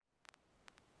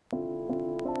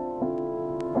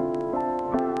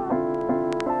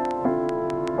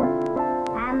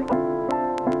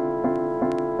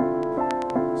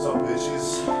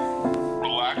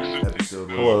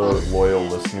Hello, loyal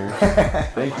listeners.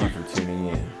 Thank you for tuning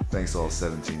in. Thanks all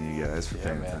 17 of you guys for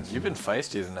paying attention. You've been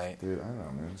feisty tonight. Dude, I don't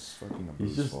know, man. It's fucking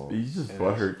Abu's fault. He's just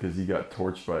butthurt because he got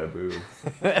torched by Abu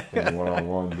in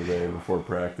one-on-one today before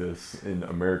practice in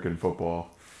American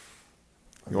football.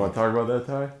 You want to talk about that,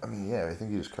 Ty? I mean, yeah, I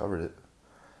think you just covered it.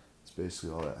 It's basically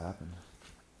all that happened.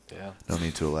 Yeah. No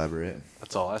need to elaborate.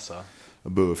 That's all I saw.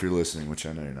 Abu, if you're listening, which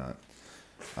I know you're not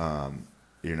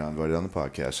invited on the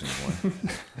podcast anymore.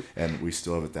 And we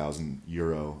still have a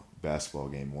 €1,000 basketball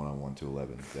game 1-on-1 to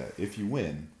 11 that if you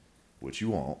win, which you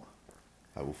won't,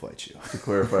 I will fight you. To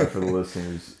clarify for the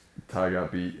listeners, Ty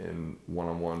got beat in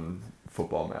one-on-one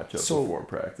football matchup before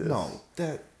practice. No,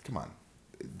 come on.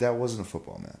 That wasn't a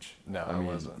football match. No, I mean,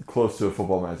 it wasn't. close to a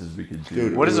football match as we could do.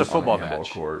 Dude, what is a on football handball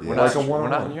match? Court. Yeah. We're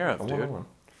not in Europe, dude.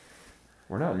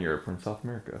 We're not in Europe. We're in South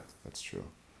America. That's true.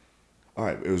 All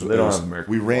right, it was. They don't have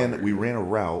American we football ran a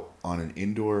route on an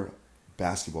indoor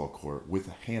basketball court with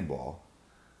a handball,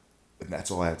 and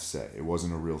that's all I had to say. It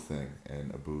wasn't a real thing,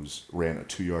 and Abu's ran a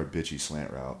 2-yard bitchy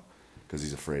slant route because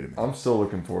he's afraid of me. I'm still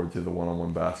looking forward to the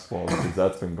one-on-one basketball because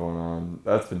that's been going on.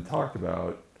 That's been talked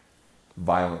about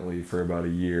violently for about a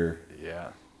year. Yeah.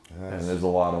 And there's a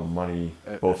lot of money,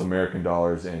 both American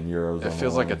dollars and euros. It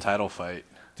feels like a title fight.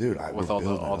 Dude, with we're all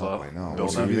building the it up right now. build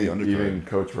What's gonna be the undercard? Even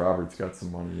Coach Roberts got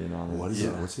some money in on it. What is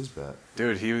it? What's his bet?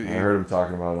 Dude, I heard him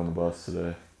talking about it on the bus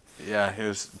today. Yeah, he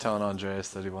was telling Andreas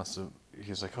that he wants to.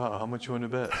 He's like, "Oh, how much you want to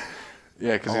bet?"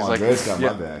 Yeah, because he's Andreas like,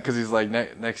 got my back. because he's like,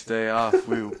 next day off,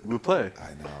 we play.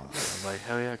 I know. I'm like,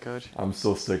 hell yeah, coach. I'm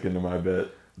still sticking to my bet.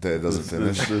 That it doesn't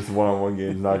finish. This one-on-one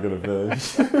game's not going to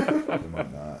finish. It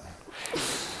might not.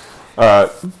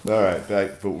 All right,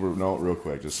 back. But real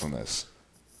quick, just on this.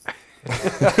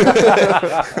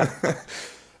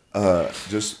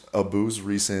 Just Abu's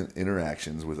recent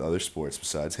interactions with other sports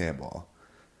besides handball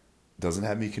doesn't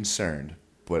have me concerned,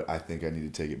 but I think I need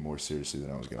to take it more seriously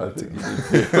than I was going to.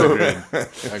 Agreed.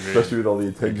 Especially with all the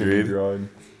attention he's drawing.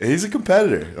 He's a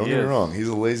competitor. Don't He get me is. wrong. He's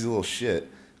a lazy little shit,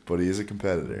 but he is a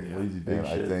competitor. Lazy big And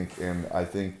shit. I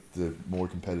think the more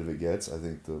competitive it gets, I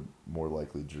think the more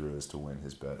likely Drew is to win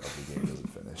his bet if the game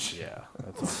doesn't finish. Yeah,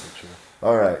 that's also true.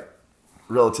 All right.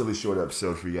 Relatively short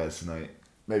episode for you guys tonight.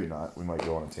 Maybe not. We might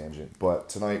go on a tangent. But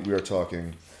tonight we are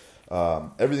talking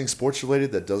everything sports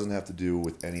related that doesn't have to do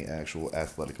with any actual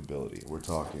athletic ability. We're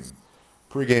talking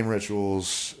pregame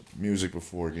rituals, music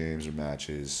before games or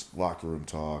matches, locker room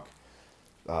talk,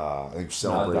 I think Not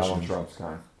celebration. Donald Trump's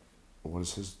kind.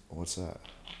 What's that?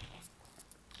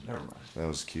 Never mind. That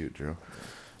was cute, Drew.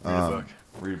 Read a book.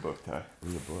 Read a book, Ty.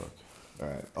 Read a book. All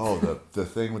right. Oh, the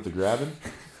thing with the grabbing?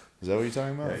 Is that what you're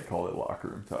talking about? Yeah, he called it locker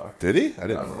room talk. Did he? I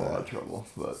didn't Got in know a lot that. of trouble,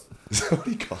 but Is that what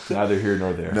he called it? neither here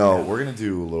nor there. No, we're going to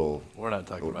do a little We're not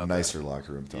talking about nicer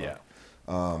locker room talk. Yeah.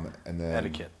 And then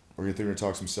Etiquette. We're gonna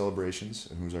talk some celebrations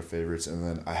and who's our favorites, and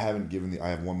then I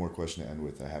have one more question to end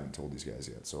with. I haven't told these guys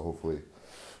yet, so hopefully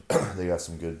they got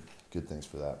some good things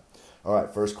for that. All right,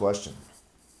 first question.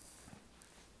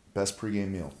 Best pregame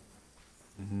meal.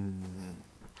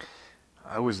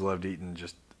 I always loved eating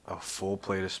just a full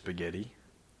plate of spaghetti.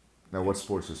 Now, what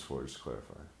sports is for? Just to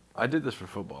clarify. I did this for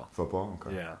football. Football.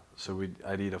 Okay. Yeah, so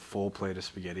I'd eat a full plate of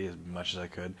spaghetti as much as I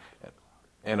could,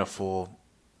 and a full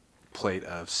plate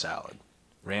of salad,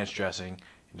 ranch dressing,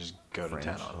 and just go to Ranch.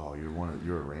 town on it. Oh,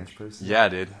 you're a ranch person. Yeah,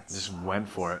 dude, just went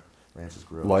for it. Ranch is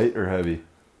gross. Light or heavy?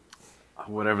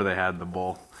 Whatever they had in the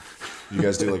bowl. You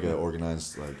guys do like an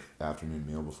organized afternoon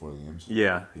meal before the games?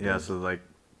 Yeah. So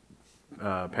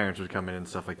parents would come in and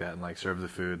stuff like that, and serve the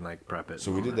food and prep it.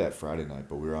 So we did that Friday night,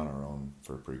 but we were on our own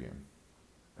for pregame.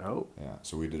 Oh. Yeah,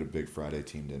 so we did a big Friday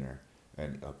team dinner,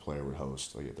 and a player would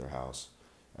host at their house,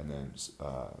 and then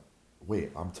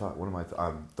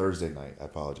Thursday night. I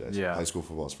apologize. Yeah. High school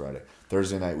football is Friday.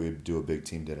 Thursday night we'd do a big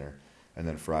team dinner, and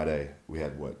then Friday we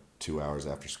had 2 hours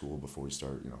after school before we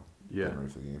start. Getting ready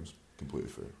for the games. Completely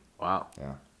free. Wow.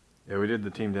 Yeah. Yeah, we did the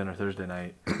team dinner Thursday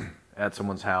night at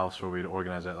someone's house, where we'd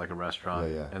organize it like a restaurant.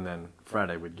 Yeah. And then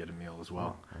Friday we'd get a meal as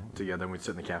well together, and we'd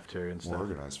sit in the cafeteria and Well stuff.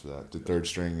 organized for that. The third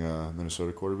string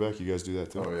Minnesota quarterback. You guys do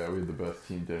that too? Oh yeah, we had the best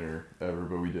team dinner ever,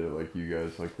 but we did it like you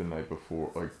guys, the night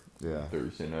before, Yeah.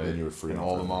 Thursday night. Then you were free and on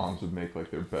all the Friday. moms would make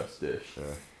their best dish. Yeah.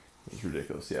 It was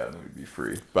ridiculous. Yeah, and then we'd be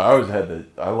free. But I always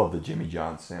I love the Jimmy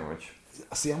John's sandwich.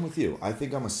 See, I'm with you. I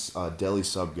think I'm a deli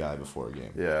sub guy before a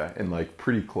game. Yeah, and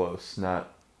pretty close,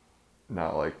 not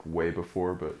way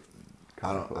before, but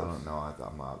I close. don't know.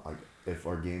 I'm not if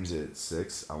our game's at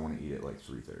 6, I want to eat at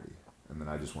 3:30, and then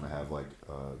I just want to have a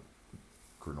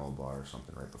granola bar or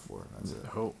something right before, and that's it.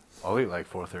 Oh, I'll eat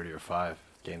 4:30 or 5.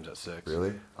 Games at 6.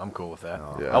 Really? I'm cool with that.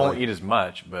 No. Yeah, I won't eat as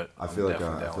much, but I feel like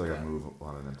I'm I down feel like with I that. move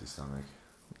on an empty stomach.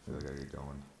 I feel like I get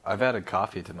going. I've added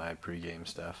coffee to my pregame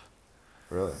stuff.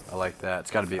 Really? I like that.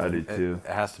 It's got to be. I do too.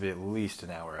 It has to be at least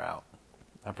an hour out.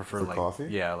 I prefer For like coffee?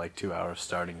 Yeah, like 2 hours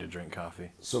starting to drink coffee.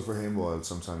 So for handball, I would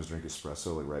sometimes drink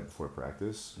espresso like right before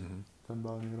practice. Doesn't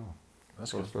bother me at all.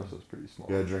 That's So good. espresso's pretty small.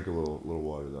 You gotta drink a little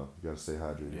water though. You gotta stay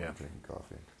hydrated when Yeah. you're drinking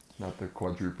coffee. Not the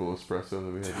quadruple espresso that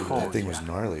we had today. Oh, That thing was yeah.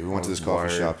 gnarly. We went to this was coffee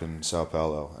wired. shop in Sao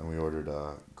Paulo and we ordered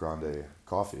grande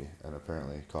coffee, and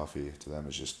apparently coffee to them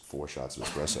is just 4 shots of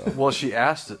espresso. Well, she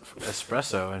asked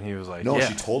espresso, and he was like, No, yeah.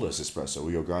 she told us espresso.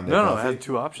 We go grande No, coffee. it had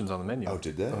 2 options on the menu. Oh,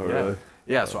 did they? Oh, yeah. really?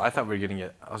 Yeah, so I thought we were getting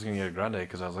it. I was gonna get a grande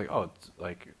because I was like, oh, it's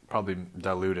like probably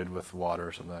diluted with water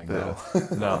or something like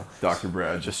that. No, Dr.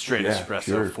 Brad. just straight Yeah, espresso,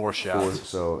 sure. 4 shots.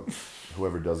 So,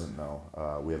 whoever doesn't know,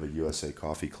 we have a USA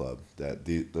Coffee Club. That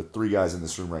the 3 guys in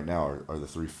this room right now are the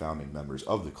 3 founding members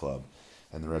of the club,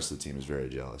 and the rest of the team is very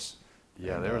jealous.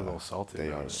 Yeah, And, they were a little salty. They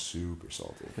about are it. super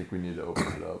salty. I think we need to open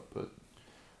it up, but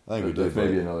I think we did. that's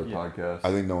maybe but another Yeah. podcast.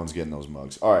 I think no one's getting those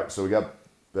mugs. All right, so we got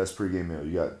best pregame meal.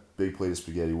 You got big plate of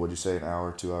spaghetti. What'd you say? An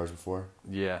hour, 2 hours before?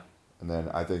 Yeah, And then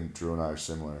I think Drew and I are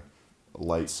similar.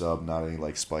 Light sub, not any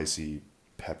like spicy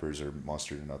peppers or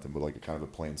mustard or nothing, but like a kind of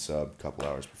a plain sub a couple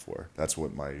hours before. That's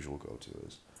what my usual go-to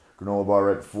is. Granola bar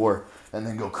right before, and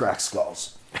then go crack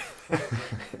skulls.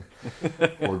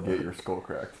 Or get your skull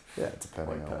cracked, Yeah,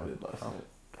 depending like on I what. did last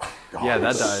night. yeah,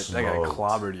 that smoked. guy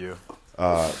clobbered you.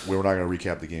 We were not going to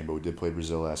recap the game, but we did play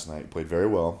Brazil last night. Played very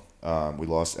well. We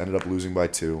ended up losing by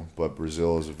 2, but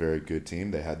Brazil is a very good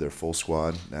team. They had their full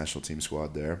squad, national team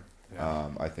squad there. Yeah.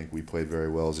 I think we played very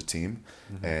well as a team.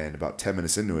 And about 10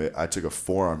 minutes into it, I took a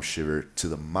forearm shiver to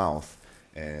the mouth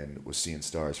and was seeing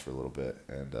stars for a little bit.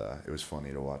 And it was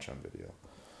funny to watch on video.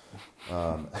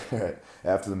 All right.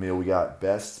 After the meal, we got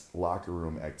best locker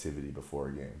room activity before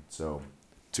a game. So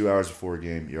 2 hours before a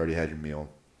game, you already had your meal.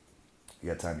 You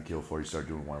got time to kill before you start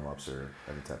doing warm-ups or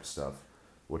any type of stuff.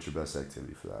 What's your best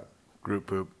activity for that? Group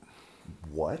poop.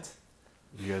 What?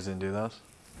 You guys didn't do those?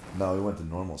 No, we went to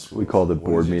normal school. We called it What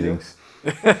board did you do? meetings.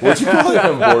 What'd you call it?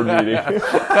 A board meeting.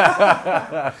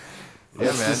 Yeah,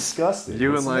 That's man. disgusting.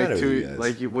 You What's and the like matter with you 2, guys?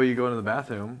 like you go into the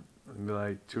bathroom and be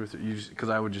like 2 or 3, because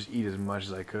I would just eat as much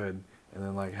as I could, and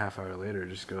then like half hour later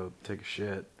just go take a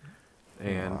shit,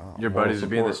 and Wow. your Moral buddies would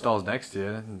be in the support. stalls next to you,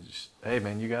 and just, hey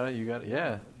man, you got it,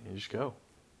 yeah, you just go.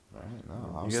 Right, no,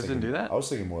 I You was guys didn't thinking- do that? I was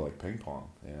thinking more like ping pong,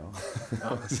 you know? I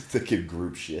Oh. was thinking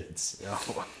group shits. Yeah.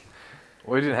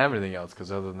 Well, we didn't have anything else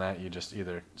because other than that, you just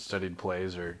either studied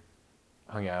plays or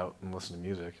hung out and listened to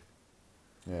music.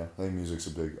 Yeah, I think music's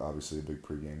obviously a big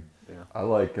pregame. Yeah. I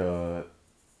like. I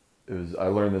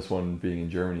learned this one being in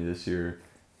Germany this year.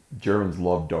 Germans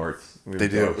love darts. We have They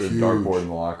do. We have Huge. dartboard in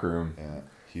the locker room. Yeah,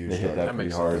 huge. They hit dart. that That pretty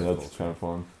makes hard. sense. And that's kind of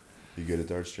fun. You good at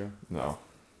darts, Joe? No,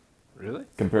 Really?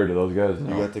 compared to those guys,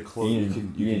 no. You got the close. You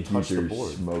can touch the Teacher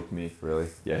board. smoked me. Really?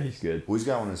 Yeah, he's good. Well, he's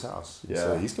got one in his house. Yeah.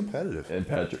 So he's competitive. And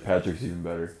Patrick's even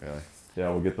better. Really? Yeah,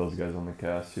 we'll get those guys on the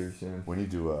cast here soon. We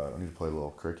need to play a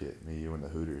little cricket. Me, you, and the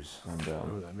Hooters. I'm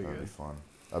down. Ooh, that'd be That'd be good. fun.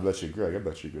 I bet you, Greg. I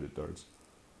bet you're good at darts.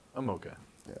 I'm okay.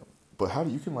 But how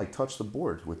do you can like touch the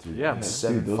board with your Yeah, man.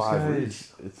 7'5" Dude, reach?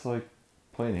 guys, it's like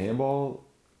playing handball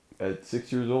at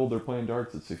 6 years old. They're playing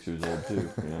darts at 6 years old too.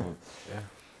 You know, Yeah.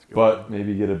 but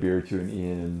maybe get a beer or two and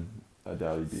Ian, and I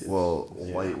doubt he'd be. Well,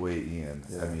 Yeah. lightweight Ian.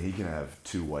 I Yeah. mean, he can have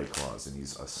 2 White Claws and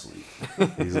he's asleep.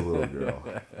 He's a little girl.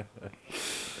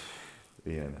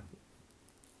 Ian,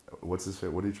 what's his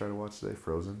favorite? What are you trying to watch today?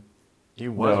 Frozen? He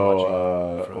was no, watching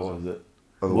what Frozen. was it?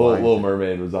 Oh, the Little, Lion Little King.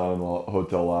 Mermaid was on in the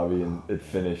hotel lobby, and it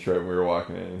finished right when we were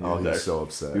walking in. And Oh, he's actually- so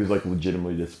upset. He was like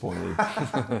legitimately disappointed.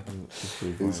 It's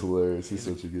pretty He's funny. hilarious. He's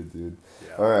such a good dude.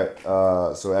 Yeah. All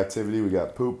right. So activity, we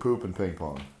got poop, and ping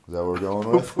pong. Is that what we're going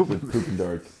with? With poop and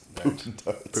darts. Poop and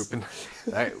darts. Pooping.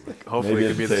 Hopefully Maybe it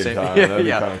at could be the the same same. time. Yeah, That'd be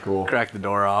yeah. kind of cool. Crack the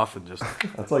door off and just.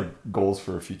 That's like goals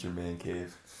for a future man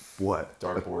cave. What?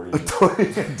 Dartboard.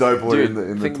 Dartboard Dude,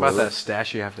 in the think about toilet? that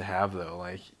stash you have to have though.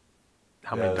 Like,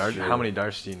 how Yeah, many that's darts? true. How many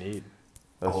darts do you need?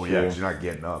 That's Oh true. yeah, because you're not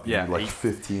getting up. You Yeah, need like 8.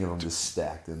 15 of them just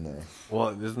stacked in there. Well,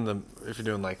 isn't the if you're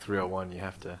doing like 301, you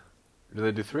have to. Do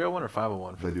they do 301 or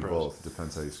 501 for They the do pros? both.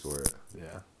 Depends how you score it.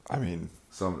 Yeah. I mean,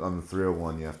 So on the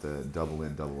 301, you have to double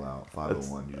in, double out.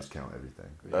 501, you just count everything.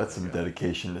 that's some Yeah.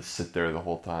 dedication to sit there the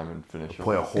whole time and finish.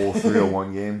 Play a them. whole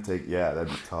 301 game. That'd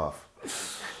be tough.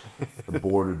 The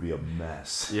board would be a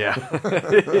mess. Yeah.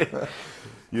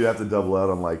 You'd have to double out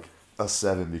on like a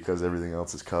 7 because everything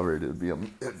else is covered. It'd be a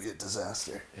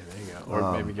disaster. Yeah, there you go.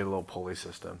 Or maybe get a little pulley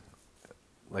system.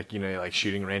 Like, like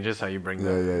shooting ranges, how you bring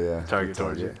the Yeah. target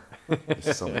towards you.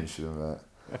 It's something you should have met.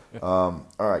 All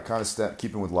right, kind of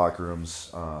keeping with locker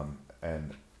rooms,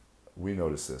 and we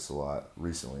noticed this a lot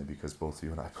recently because both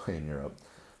you and I play in Europe.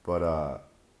 But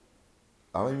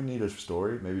I don't even need a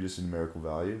story, maybe just a numerical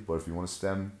value, but if you want to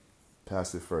stem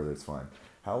past it further, it's fine.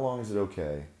 How long is it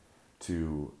okay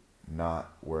to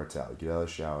not wear a towel? Get out of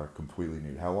the shower completely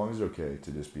nude. How long is it okay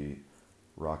to just be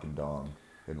rocking dong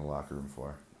in the locker room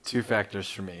for? 2 factors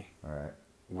for me. All right.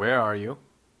 Where are you?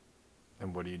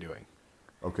 And what are you doing?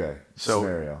 Okay. So-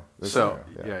 Scenario.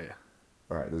 Yeah.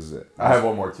 All right, this is it. I have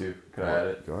one more too. Can I add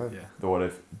it? Go ahead. Yeah. The what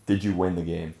if? Did you win the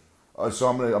game? So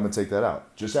I'm gonna take that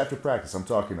out. Just after practice, I'm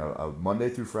talking a Monday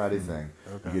through Friday thing.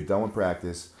 Okay. You get done with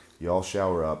practice, you all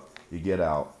shower up, you get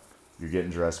out, you're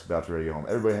getting dressed, about to ready to go home.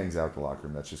 Everybody hangs out at the locker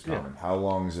room. That's just common. How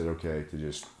long is it okay to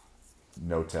just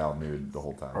no towel nude the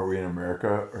whole time? Are we in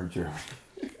America or Germany?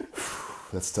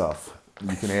 That's tough.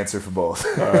 You can answer for both.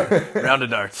 Round of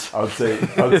darts. I would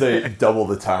say double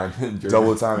the time in Germany.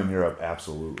 Double the time in Europe,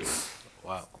 absolutely.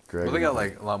 Wow. Greg, Well, they what got do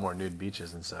you like a lot more nude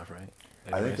beaches and stuff, right?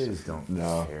 I think they Anyways. just don't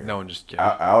No. care. No one just cares.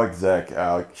 Alex Zek,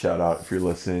 Alex, shout out if you're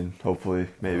listening. Hopefully,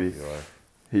 maybe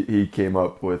he came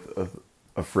up with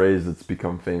a phrase that's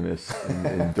become famous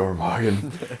in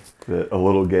Dormagen that a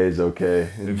little gay is okay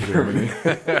in Germany.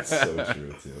 That's so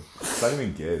true too. It's not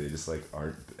even gay. They just like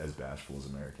aren't as bashful as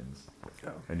Americans,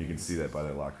 and you can see that by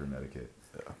their locker room etiquette.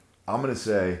 Yeah. I'm gonna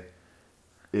say,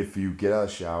 if you get out of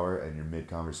the shower and you're mid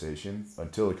conversation,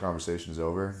 until the conversation is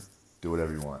over, do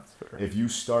whatever you want. Fair. If you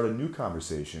start a new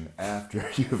conversation after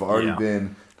you've already Yeah.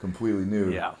 been completely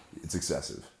nude, Yeah. it's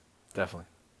excessive. Definitely.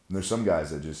 And there's some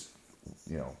guys that just,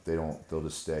 they'll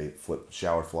just stay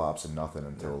shower flops and nothing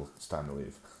until it's time to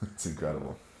leave. It's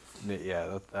incredible.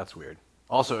 Yeah, that's weird.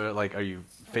 Also, like, are you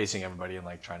facing everybody and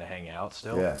like trying to hang out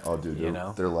still? Yeah. Oh, dude,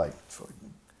 they're like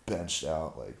fucking benched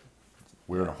out, like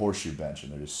we're in a horseshoe bench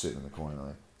and they're just sitting in the corner.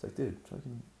 Like, it's like, dude,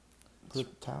 fucking put a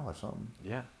towel or something.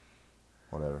 Yeah.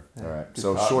 Whatever. Yeah. All right. Good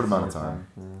So thought short in amount of summertime.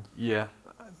 time. Yeah.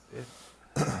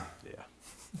 Yeah.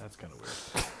 That's kind of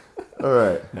weird. All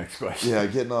right. Next question. Yeah,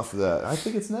 getting off of that. I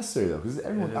think it's necessary though, because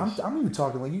everyone. It I'm is. even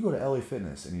talking like you go to LA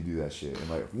Fitness and you do that shit, and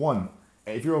like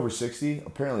if you're over 60,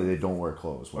 apparently they don't wear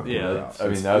clothes when they Yeah, work out. I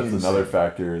mean, It's that's insane. another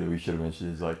factor that we should have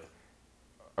mentioned is like,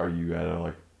 are you at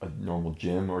a normal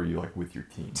gym or are you like with your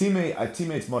team?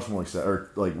 Teammates much more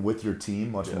with your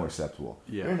team much Yeah. more acceptable.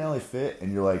 Yeah. You're in LA Fit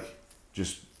and you're like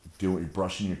just you're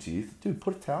brushing your teeth, dude.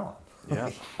 Put a towel on. Yeah.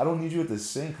 Like, I don't need you at the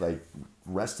sink like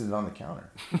resting it on the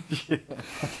counter.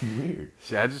 Fucking weird.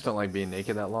 See, I just don't like being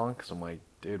naked that long because I'm like,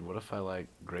 dude, what if I like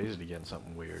grazed against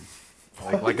something weird,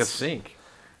 like a sink?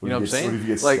 You know what I'm saying? What if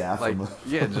you get like, staph like from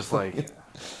yeah, just like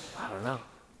I don't know.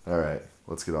 All right,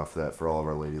 let's get off that for all of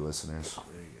our lady listeners.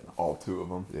 There you go. All two of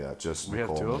them. Yeah, just We have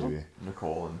Nicole two of them? maybe.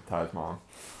 Nicole and Ty's mom.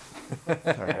 All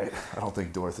right. I don't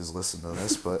think Dorothy's listening to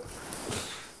this, but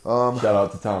Shout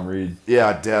out to Tom Reed.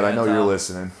 yeah, Dad, I Yeah, know you're Tom.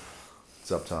 listening.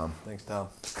 What's up, Tom? Thanks, Tom.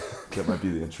 That might be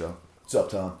the intro. What's up,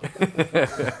 Tom?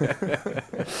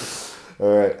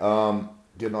 All right,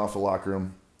 getting off the locker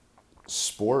room.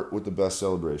 Sport with the best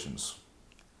celebrations.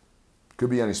 Could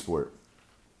be any sport.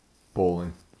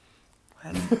 Bowling.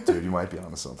 Dude, you might be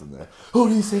onto something there. Who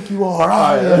do you think you are?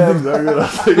 I am.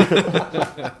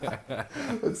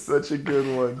 That's such a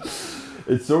good one.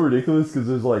 It's so ridiculous because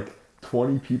there's like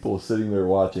 20 people sitting there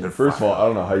watching. They're First of all, fired I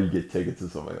don't know how you get tickets to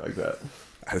something like that.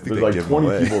 I think There's they like give 20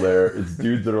 them away. people there. It's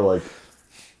dudes that are like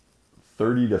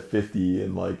 30 to 50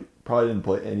 and like probably didn't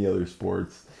play any other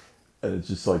sports. And it's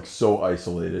just like so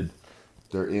isolated.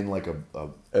 They're in like a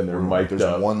And they're room. mic'd There's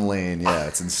up. one lane. Yeah,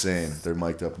 it's insane. They're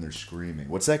mic'd up and they're screaming.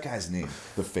 What's that guy's name?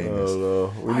 The I famous. don't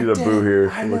know. We need a boo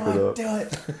here. Look it up. Do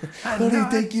it. Who do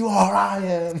you think you are? I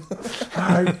am.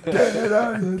 I did it.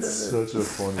 I did That's such a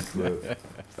funny clip.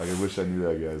 I wish I knew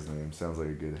that guy's name. Sounds like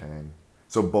a good hang.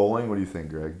 So bowling, what do you think,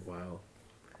 Greg? Wow.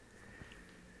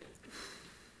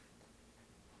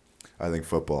 I think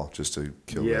football, just to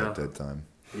kill Yeah. that dead time.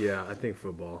 Yeah, I think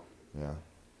football. Yeah.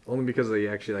 Only because they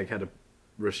actually like had to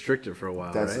restrict it for a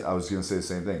while, That's. right? I was gonna say the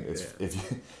same thing. It's Yeah.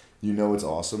 if you know it's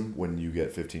awesome when you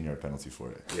get 15-yard penalty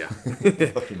for it. Yeah.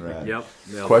 Fucking rad. Yep.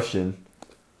 Question: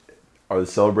 are the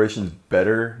celebrations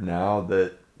better now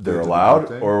that they're Did the allowed,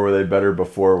 thing? or were they better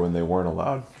before when they weren't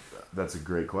allowed? That's a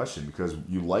great question because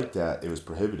you liked that it was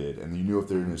prohibited, and you knew if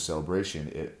they were in a celebration,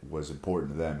 it was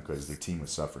important to them because their team was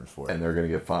suffering for it. And they're gonna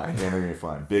get fined. And they're gonna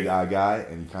find big eye guy,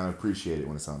 and you kind of appreciate it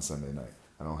when it's on Sunday night.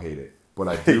 I don't hate it, but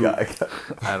I do.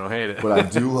 I don't hate it. But I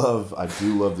do love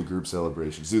the group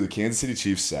celebrations. Dude, the Kansas City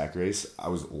Chiefs sack race, I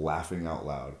was laughing out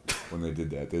loud when they did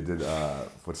that. They did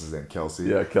what's his name, Kelsey.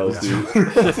 Yeah, Kelsey.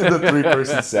 The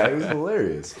 3-person sack. It was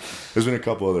hilarious. There's been a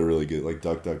couple other really good, like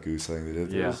Duck Duck Goose. I think they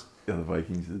did. Yeah. Those. Yeah, the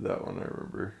Vikings did that one. I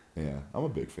remember. Yeah, I'm a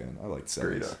big fan. I like sack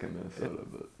Great race. Duck in Minnesota,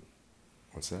 but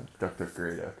What's that? Duck Duck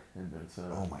Grey Duck in Minnesota.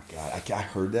 Oh my god, I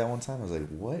heard that one time. I was like,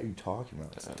 "What are you talking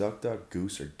about?" It's Duck Duck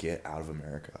Goose or Get Out of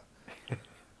America.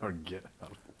 Or get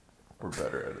out. We're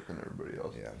better at it than everybody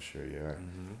else. Yeah, I'm sure you are.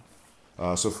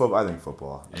 Mm-hmm. So I think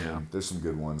football. I Yeah. mean, there's some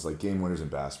good ones like game winners in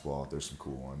basketball. There's some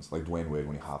cool ones like Dwayne Wade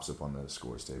when he hops up on the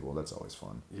scores table. That's always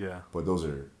fun. Yeah. But those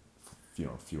are, few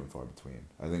and far between.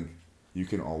 I think you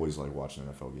can always like watch an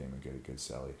NFL game and get a good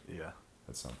Sally Yeah.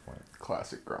 at some point.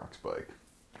 Classic Gronk spike.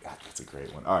 God, that's a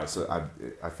great one. All right, so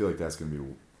I feel like that's gonna be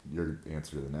your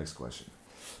answer to the next question.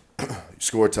 You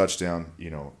score a touchdown.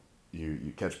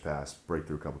 You catch a pass, break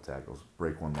through a couple tackles,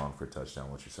 break one long for a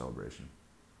touchdown. What's your celebration?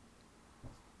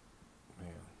 Man.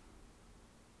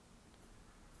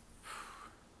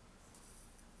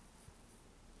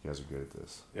 You guys are good at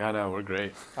this. Yeah, I know, we're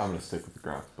great. I'm gonna stick with the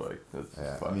Gronk spike. That's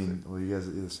Yeah, I classic. mean, well, you guys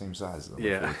are the same size though. I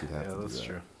feel Yeah. like you'd have to do That's that.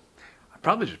 true. I'd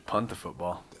probably just punt the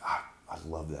football. I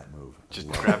love that move. I Just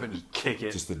love grab it and just kick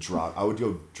it. Just the drop. I would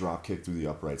go drop kick through the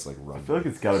uprights like run. I feel like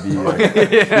it's gotta be like,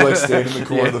 You like stand in the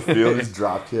corner of the field, just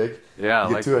drop kick. Yeah, You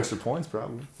get like 2 extra points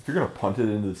probably. if you're gonna punt it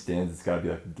into the stands, it's gotta be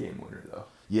like a game winner though.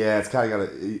 Yeah, it's kind of got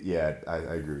to. Yeah, I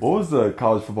agree. With What you. was the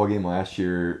college football game last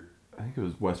year? I think it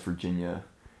was West Virginia,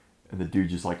 and the dude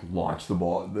just like launched the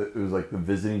ball. It was like the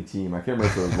visiting team. I can't remember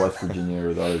if it was West Virginia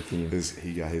or the other team.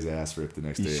 He got his ass ripped the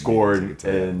next day. He and scored, didn't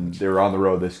take a and touchdown. they were on the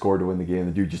road. They scored to win the game.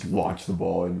 The dude just launched the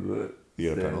ball into the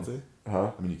You got a stands. penalty?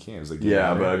 Huh? I mean, you can't. It was like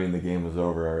Yeah, but I mean the game was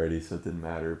over already, so it didn't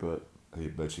matter. But I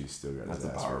bet you he still got that's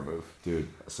his a ass power ripped. move. Dude,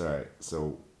 sorry.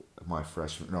 So my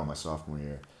sophomore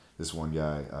year, this one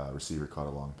guy, receiver, caught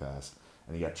a long pass,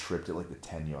 and he got tripped at like the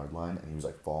 10-yard line, and he was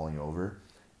like falling over,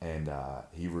 and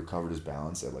he recovered his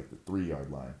balance at like the 3-yard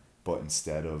line, but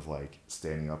instead of like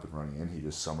standing up and running in, he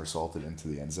just somersaulted into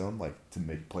the end zone, like to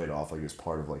play it off like it was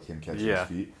part of like him catching Yeah. his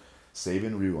feet.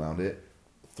 Saban rewound it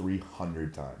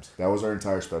 300 times. That was our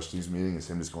entire special teams meeting, is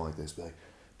him just going like this, be like,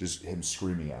 just him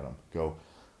screaming at him, go,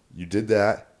 you did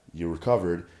that, you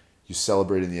recovered, you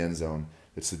celebrated in the end zone,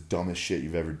 it's the dumbest shit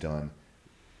you've ever done.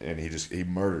 And he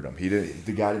murdered him.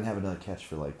 The guy didn't have another catch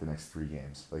for like the next 3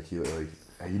 games. He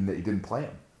didn't play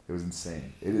him. It was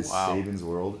insane. It is Wow. Saban's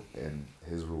world and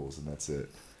his rules, and that's it.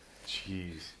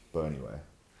 Jeez. But anyway,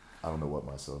 I don't know what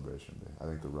my celebration would be. I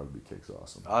think the rugby kick's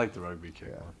awesome. I like the rugby kick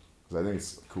Yeah. one. Because I think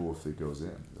it's cool if it goes in.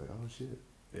 Like, oh shit,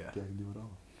 Yeah. I can do it all.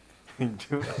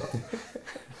 Do it.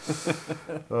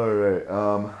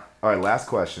 All right. Last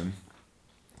question.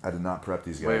 I did not prep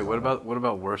these guys. Wait, on what that.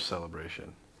 about worst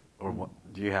celebration? Or what?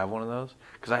 Do you have one of those?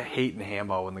 Because I hate in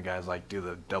handball when the guys like do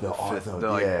the double fist, the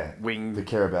like wing. the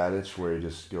Karabatic where he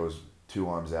just goes 2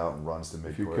 arms out and runs to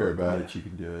If you midcourt. care about it, you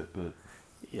can do it. But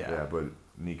Yeah, but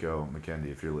Nico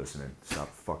McKendy, if you're listening, stop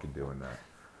fucking doing that.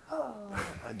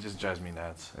 It just drives me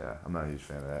nuts. Yeah, I'm not a huge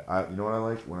fan of that. You know what I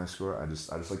like when I score? I just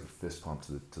like the fist pump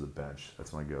to the bench.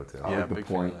 That's my go-to. I Yeah, like the big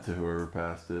fan of point that. to whoever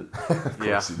passed it.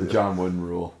 Yeah. The John Wooden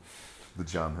rule. The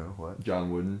John who? What?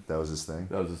 John Wooden. That was his thing.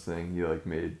 That was his thing. He like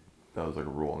made that was like a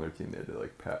rule on their team. They had to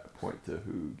like point to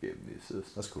who gave him the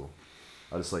assist. That's cool.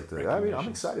 I just like the. I mean, I'm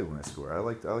Recognition. excited when I score. I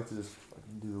like to just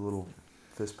fucking do the little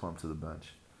fist pump to the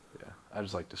bench. Yeah. I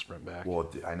just like to sprint back.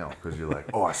 Well, I know, because you're like,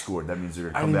 oh, I scored. That means you're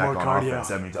I going to come need back more on cardio. offense.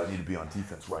 That means I need to be on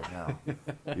defense right now.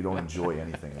 You don't enjoy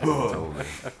anything until it's over.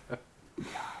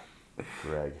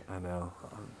 Greg. I know.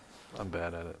 I'm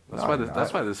bad at it. No, you're not.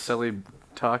 That's why this silly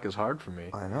talk is hard for me.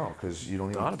 I know, because you don't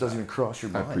even, Thought it doesn't about even cross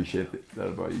your I mind. appreciate that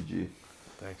about you, G.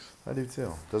 Thanks. I do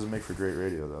too. Doesn't make for great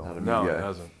radio, though. Not a No, me it guy.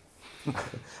 doesn't.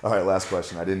 All right, last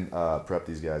question. I didn't prep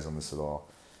these guys on this at all.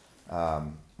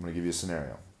 I'm going to give you a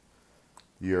scenario.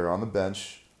 You're on the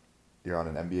bench. You're on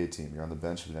an NBA team. You're on the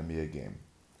bench of an NBA game.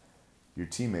 Your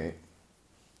teammate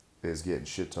is getting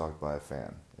shit-talked by a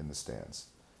fan in the stands.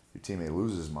 Your teammate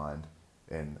loses his mind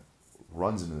and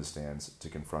runs into the stands to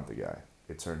confront the guy.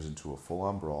 It turns into a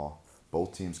full-on brawl.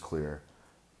 Both teams clear.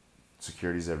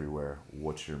 Security's everywhere.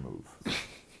 What's your move?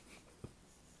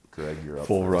 Greg, you're up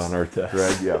Full first. Ron Artest.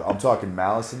 Greg, yeah, I'm talking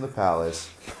Malice in the Palace.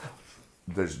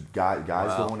 There's guys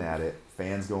Wow. going at it,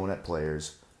 fans going at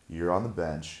players. You're on the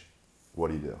bench. What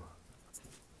do you do?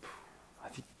 I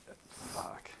think.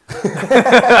 Fuck.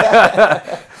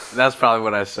 That's probably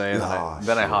what I say, and Oh,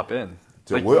 then I shit. hop in.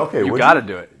 So Like, what- okay, you what'd got to you-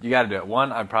 do it. You got to do it.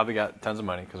 One, I probably got tons of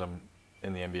money because I'm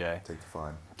in the NBA. Take the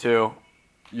fine. 2,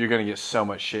 you're gonna get so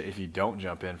much shit if you don't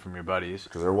jump in from your buddies.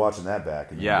 Because they're watching that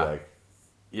back, and Yeah. you're like,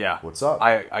 Yeah. what's up?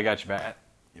 I got you back.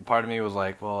 Part of me was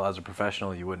like, well, as a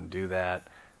professional, you wouldn't do that,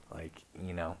 like,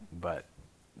 you know. But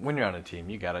when you're on a team,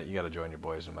 you gotta join your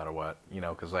boys no matter what, you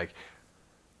know, because like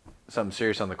something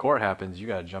serious on the court happens, you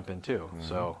gotta jump in too. Mm-hmm.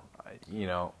 So, you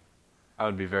know, I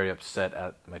would be very upset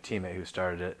at my teammate who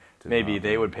started it. Did Maybe not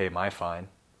they win. would pay my fine.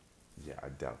 Yeah, I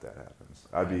doubt that happens.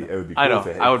 It would be I cool know. if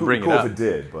it I would bring it up. if it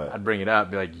did, but I'd bring it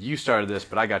up, be like, you started this,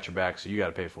 but I got your back, so you got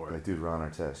to pay for it. like, dude, Ron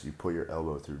Artest, you put your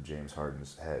elbow through James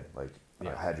Harden's head. Like,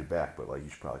 Yeah. I had your back, but like, you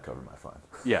should probably cover my fine.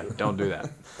 Yeah, don't do that.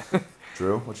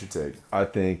 Drew, what's your take? I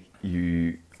think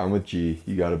I'm with G.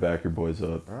 You got to back your boys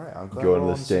up. All right, I'm glad Go we're to all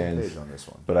the on the same stands. page on this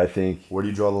one. But I think Where do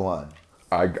you draw the line?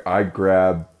 I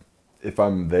grab, if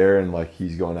I'm there and like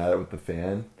he's going at it with the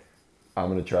fan, I'm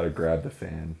gonna try to grab the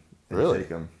fan and Really? take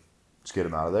him. Just get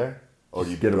him out of there, or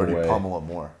do you Get him or do you away. pummel him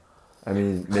more? I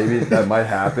mean, maybe that might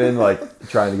happen, like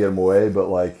trying to get him away, but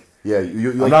like Yeah,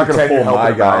 you I'm like, not gonna pretend you're pull my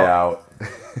helping him guy out.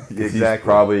 Exactly. He's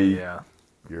probably Yeah.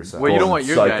 You're a Well, you don't want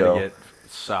your guy Psycho. to get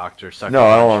socked or sucked. no.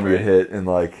 I don't punch, want him to right? get hit and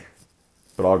like,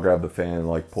 but I'll grab the fan and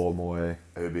like pull him away.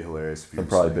 It would be hilarious if you I'm just,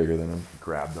 probably like, bigger than him.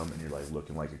 grab them and you're like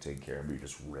looking like you're taking care of them, but you're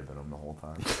just ripping them the whole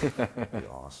time. That'd be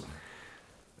awesome.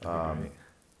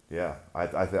 Yeah,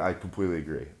 I completely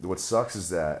agree. What sucks is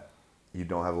that you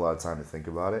don't have a lot of time to think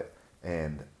about it,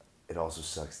 and it also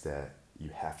sucks that you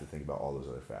have to think about all those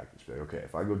other factors. Be like, okay,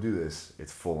 if I go do this,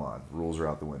 it's full on. Rules are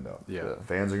out the window. Yeah.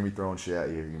 Fans are gonna be throwing shit at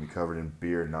you. You're gonna be covered in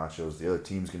beer and nachos. The other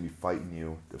team's gonna be fighting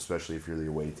you, especially if you're the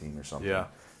away team or something. Yeah.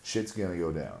 Shit's gonna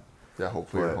go down. Yeah,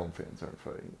 hopefully But- your home fans aren't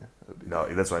fighting you. That'd be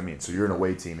No, that's what I mean. So you're an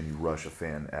away team and you rush a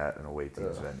fan at an away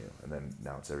team's Yeah. venue, and then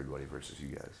now it's everybody versus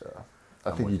you guys. I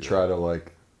I'm think with you you try to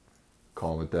like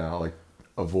calm it down, like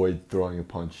avoid throwing a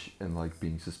punch and like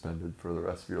being suspended for the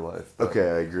rest of your life. But, Okay,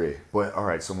 I agree. But all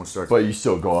right, someone starts. but you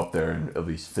still go up there and at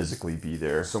least physically be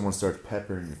there. someone starts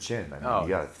peppering your chin. I mean, Oh. you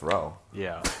gotta throw.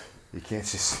 Yeah. You can't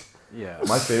just. Yeah.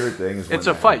 My favorite thing is when It's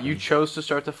a that fight. You happens. chose to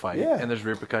start the fight, Yeah. and there's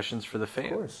repercussions for the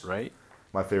fans, course. right?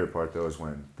 My favorite part though is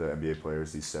when the NBA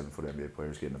players, these 7-foot NBA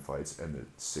players, get into fights, and the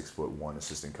 6'1"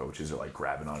 assistant coaches are like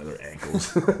grabbing onto their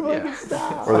ankles.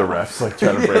 Yeah. Or the refs like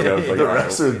trying to break up. Like, the "All right,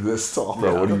 refs are this tall.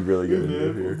 bro, what are you really gonna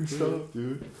do here? Stop,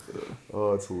 dude.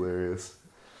 Oh, it's hilarious.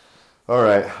 All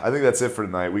right, I think that's it for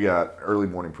tonight. We got early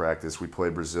morning practice. We play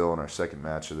Brazil in our second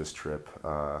match of this trip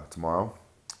tomorrow.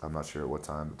 I'm not sure at what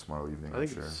time, but tomorrow evening. I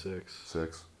think I'm sure. it's 6.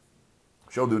 6.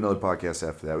 She'll do another podcast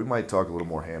after that. We might talk a little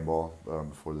more handball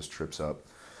before this trip's up.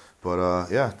 But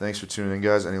yeah, thanks for tuning in,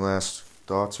 guys. Any last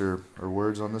thoughts or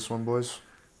words on this one, boys?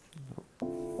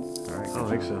 All right. I don't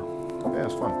think so. Yeah,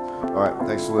 it's fun. All right,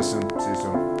 thanks for listening. See you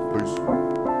soon.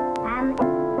 Peace.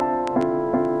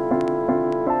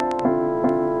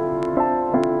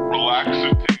 Relax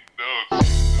it